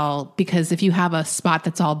mixed well, because if you have a spot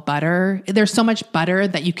that's all butter, there's so much butter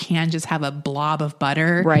that you can just have a blob of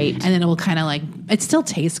butter. Right. And then it will kind of like, it still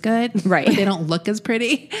tastes good. Right. But they don't look as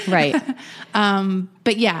pretty. Right.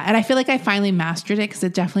 But yeah, and I feel like I finally mastered it, because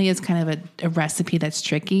it definitely is kind of a recipe that's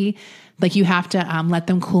tricky. Like you have to let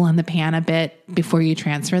them cool in the pan a bit before you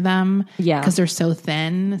transfer them. Yeah. Because they're so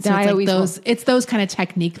thin. So I it's like always it's those kind of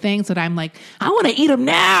technique things that I'm like, I want to eat them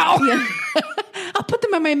now. Yeah. I'll put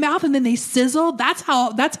them in my mouth and then they sizzle. That's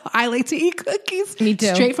how I like to eat cookies. Me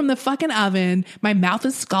too. Straight from the fucking oven. My mouth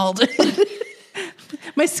is scalded.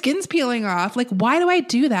 My skin's peeling off. Like, why do I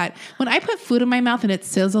do that? When I put food in my mouth and it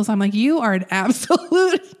sizzles, I'm like, you are an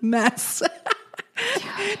absolute mess.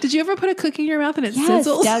 Did you ever put a cookie in your mouth and it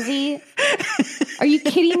sizzles? Desi. Are you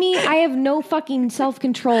kidding me? I have no fucking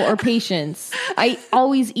self-control or patience. I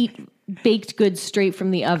always eat baked goods straight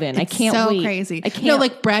from the oven. I can't so wait. Crazy. I can't. No,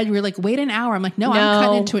 like bread, you're like, wait an hour. I'm like, no, I'm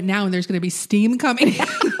cutting into it now and there's going to be steam coming out.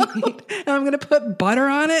 And I'm going to put butter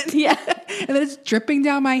on it. Yeah. And then it's dripping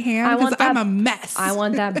down my hand because I'm a mess. I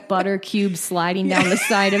want that butter cube sliding down the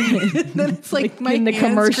side of it. Then it's like my in the hand's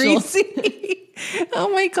commercial. greasy. Oh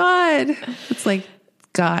my God. It's like,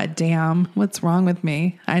 God damn, what's wrong with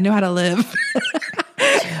me? I know how to live.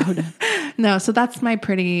 Dude. No, so that's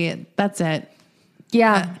it.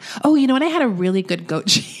 Yeah. Oh, you know what? I had a really good goat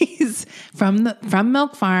cheese from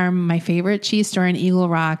Milk Farm, my favorite cheese store in Eagle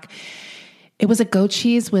Rock. It was a goat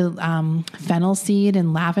cheese with fennel seed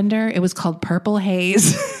and lavender. It was called Purple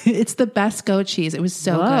Haze. It's the best goat cheese. It was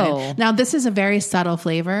so good. Now, this is a very subtle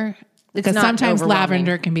flavor. Because sometimes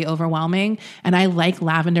lavender can be overwhelming. And I like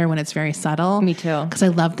lavender when it's very subtle. Me too. Because I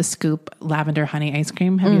love the Scoop lavender honey ice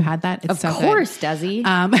cream. Have you had that? It's of course, Desi.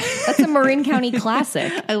 That's a Marin County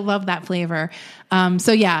classic. I love that flavor.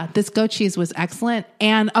 So yeah, this goat cheese was excellent.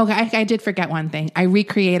 And okay, I did forget one thing. I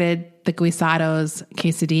recreated the Guisado's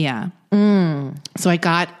quesadilla. So I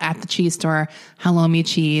got at the cheese store halloumi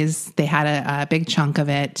cheese. They had a big chunk of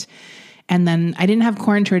it. And then I didn't have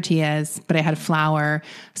corn tortillas, but I had flour.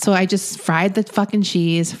 So I just fried the fucking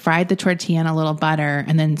cheese, fried the tortilla in a little butter,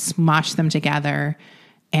 and then smoshed them together.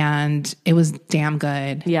 And it was damn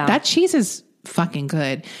good. Yeah. That cheese is fucking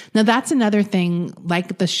good. Now that's another thing,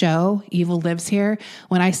 like the show Evil Lives Here.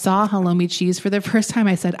 When I saw halloumi cheese for the first time,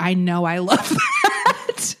 I said, I know I love that.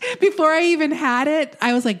 Before I even had it,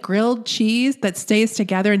 I was like, grilled cheese that stays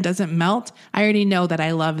together and doesn't melt. I already know that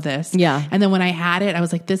I love this. Yeah. And then when I had it, I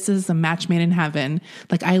was like, this is a match made in heaven.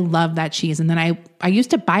 Like, I love that cheese. And then I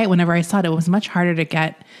used to buy it whenever I saw it. It was much harder to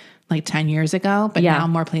get like 10 years ago, but now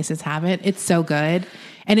more places have it. It's so good.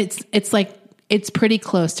 And it's like, it's pretty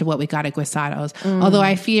close to what we got at Guisado's. Although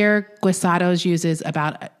I fear Guisado's uses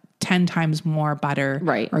about 10 times more butter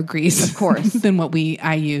or grease, of course, than what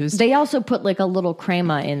I use. They also put like a little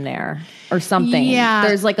crema in there or something. Yeah.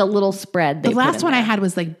 There's like a little spread. The last one I had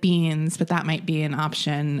was like beans, but that might be an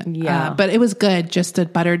option. Yeah. But it was good. Just a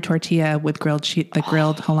buttered tortilla with grilled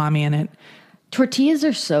halloumi in it. Tortillas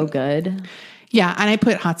are so good. Yeah. And I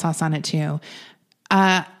put hot sauce on it too.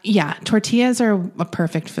 Yeah. Tortillas are a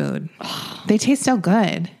perfect food. They taste so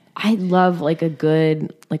good. I love like a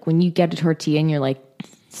good, like when you get a tortilla and you're like,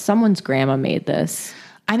 someone's grandma made this.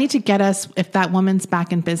 I need to get us, if that woman's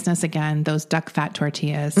back in business again, those duck fat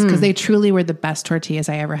tortillas, because they truly were the best tortillas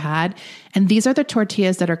I ever had. And these are the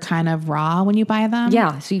tortillas that are kind of raw when you buy them.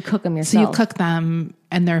 Yeah, so you cook them yourself. So you cook them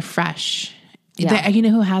and they're fresh. Yeah. You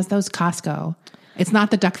know who has those? Costco. It's not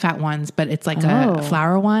the duck fat ones, but it's like a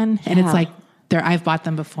flour one. And it's like, I've bought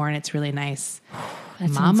them before and it's really nice.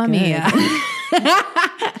 Mamma mia.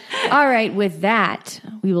 All right, with that,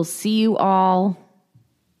 we will see you all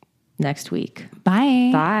next week. Bye.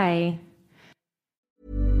 Bye.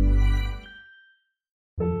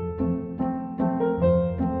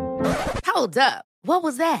 Hold up. What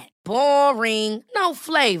was that? Boring. No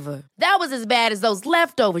flavor. That was as bad as those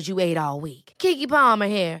leftovers you ate all week. Keke Palmer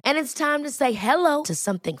here. And it's time to say hello to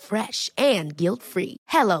something fresh and guilt-free.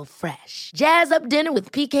 HelloFresh. Jazz up dinner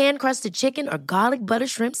with pecan-crusted chicken or garlic butter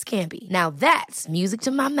shrimp scampi. Now that's music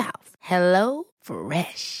to my mouth.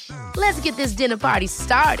 HelloFresh. Let's get this dinner party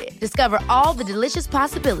started. Discover all the delicious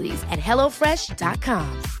possibilities at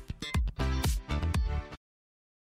HelloFresh.com.